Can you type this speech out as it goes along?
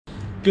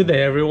Good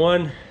day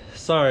everyone.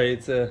 Sorry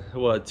it's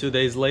 2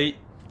 days late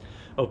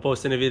of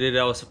posting a video that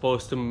I was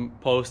supposed to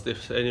post.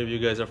 If any of you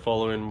guys are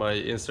following my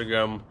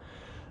Instagram,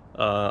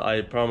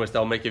 I promised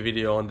I'll make a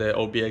video on the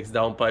OBX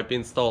downpipe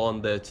install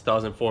on the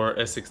 2004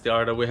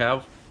 S60R that we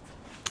have.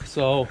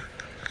 So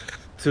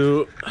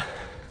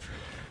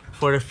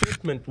for the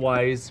fitment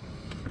wise,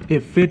 it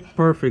fit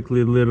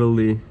perfectly,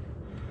 literally.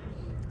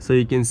 So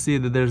you can see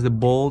that there's the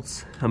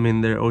bolts, I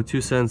mean their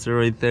O2 sensor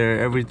right there,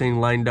 everything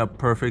lined up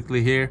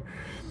perfectly here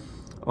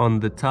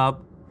on the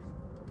top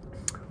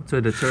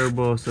to the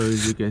turbo. So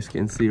as you guys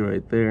can see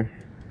right there,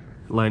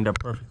 lined up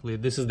perfectly.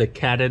 This is the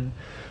catted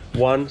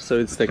one, so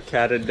it's the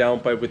catted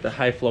downpipe with the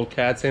high flow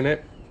cats in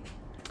it.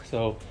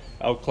 So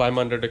I'll climb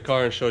under the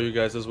car and show you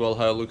guys as well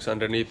how it looks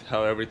underneath,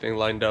 how everything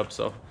lined up.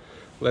 So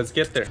let's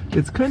get there.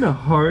 It's kind of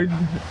hard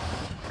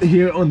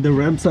here on the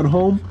ramps at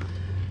home,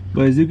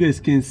 but as you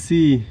guys can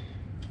see,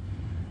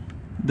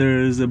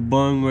 there's a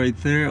bung right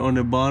there on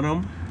the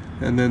bottom,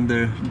 and then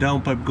the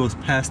downpipe goes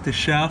past the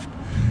shaft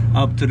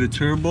up to the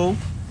turbo.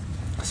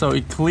 So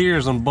it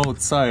clears on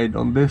both sides,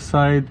 on this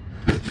side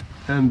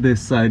and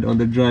this side on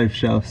the drive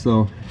shaft,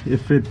 so it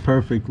fit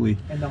perfectly.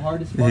 And the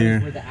hardest part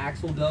is where the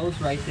axle goes,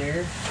 right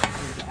there.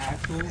 There's the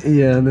axle.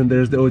 Yeah, and then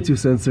there's the O2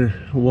 sensor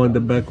one, the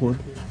back one.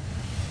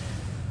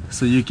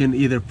 So you can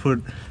either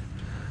put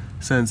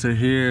sensor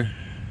here,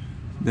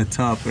 the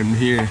top, and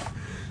here,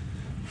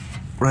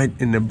 right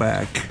in the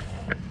back,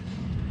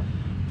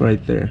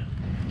 right there.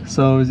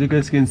 So as you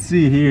guys can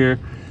see here,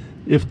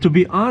 if to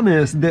be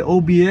honest, the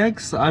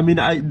OBX, I mean,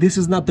 this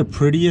is not the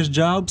prettiest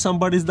job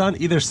somebody's done.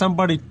 Either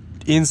somebody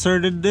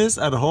inserted this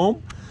at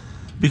home,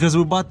 because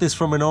we bought this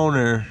from an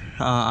owner.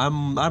 I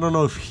don't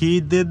know if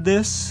he did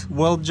this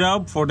weld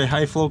job for the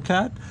high flow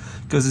cat,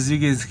 because as you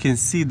guys can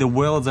see, the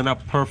welds are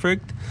not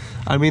perfect.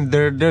 I mean,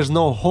 there's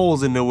no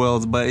holes in the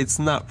welds, but it's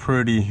not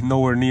pretty,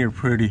 nowhere near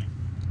pretty.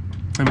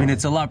 I mean,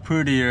 it's a lot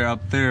prettier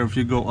up there if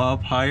you go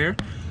up higher.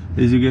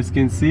 As you guys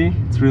can see,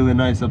 it's really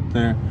nice up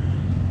there.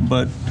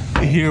 But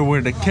here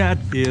where the cat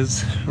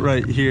is,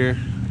 right here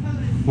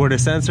where the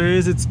sensor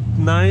is, it's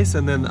nice.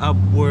 And then up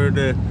where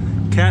the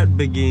cat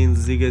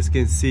begins, you guys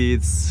can see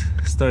it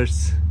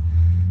starts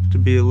to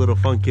be a little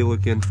funky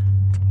looking.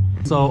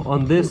 So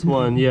on this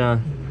one, yeah,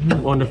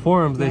 on the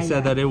forums they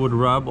said that it would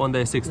rub on the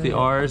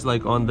S60Rs,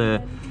 like on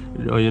the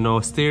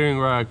steering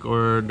rack,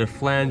 or the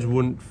flange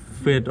wouldn't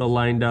fit or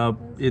lined up.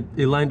 It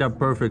lined up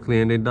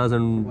perfectly, and it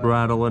doesn't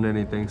rattle on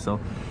anything,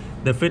 so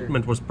the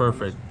fitment was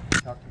perfect.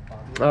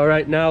 All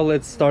right, now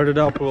let's start it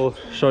up. We'll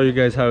show you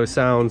guys how it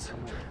sounds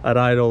at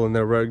idle, and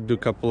then do a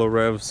couple of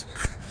revs.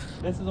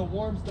 This is a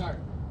warm start.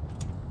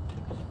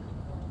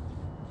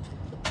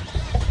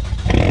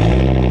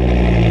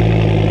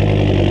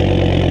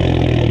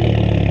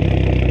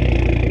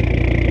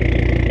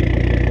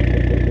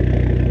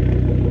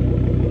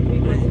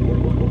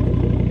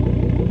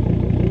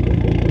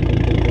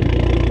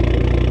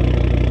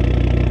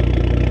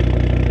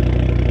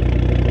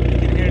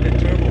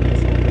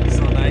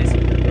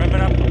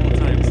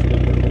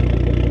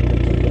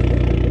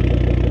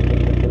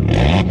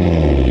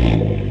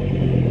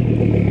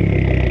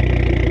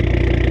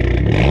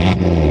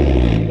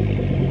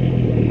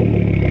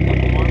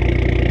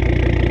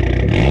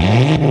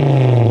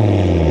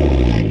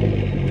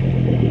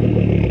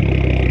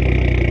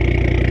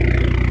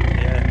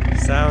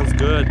 Sounds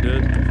good,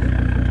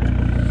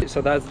 dude.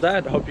 So that's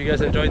that. Hope you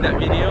guys enjoyed that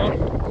video.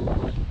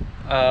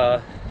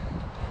 So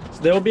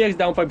the OBX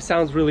downpipe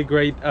sounds really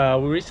great.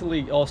 We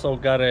recently also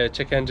got a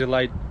check engine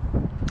light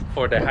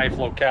for the high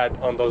flow cat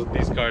on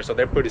these cars, so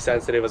they're pretty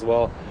sensitive as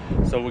well.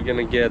 So we're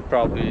gonna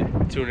probably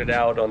tune it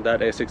out on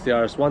that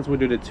S60R. Once we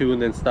do the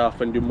tune and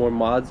stuff and do more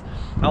mods,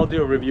 I'll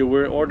do a review.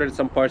 We ordered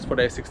some parts for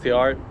the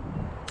S60R,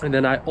 and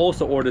then I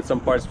also ordered some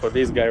parts for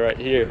this guy right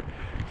here,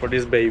 for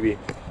this baby.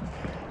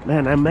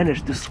 Man, I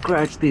managed to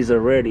scratch these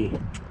already.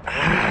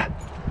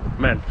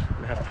 Man,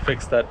 I have to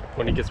fix that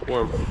when it gets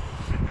warm.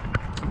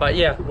 But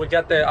yeah, we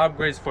got the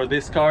upgrades for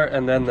this car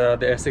and then the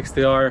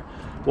S60R.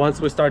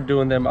 Once we start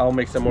doing them, I'll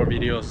make some more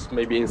videos,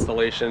 maybe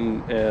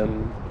installation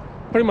and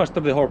pretty much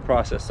the whole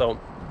process. So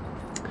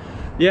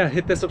yeah,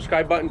 hit the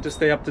subscribe button to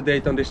stay up to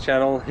date on this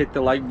channel. Hit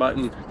the like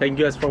button. Thank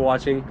you guys for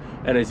watching,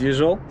 and as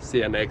usual, see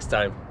you next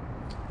time.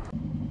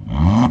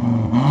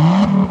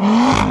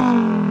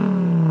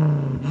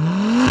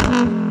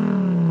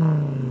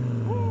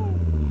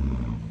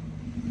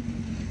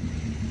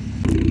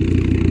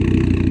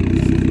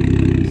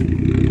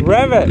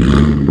 Rev it!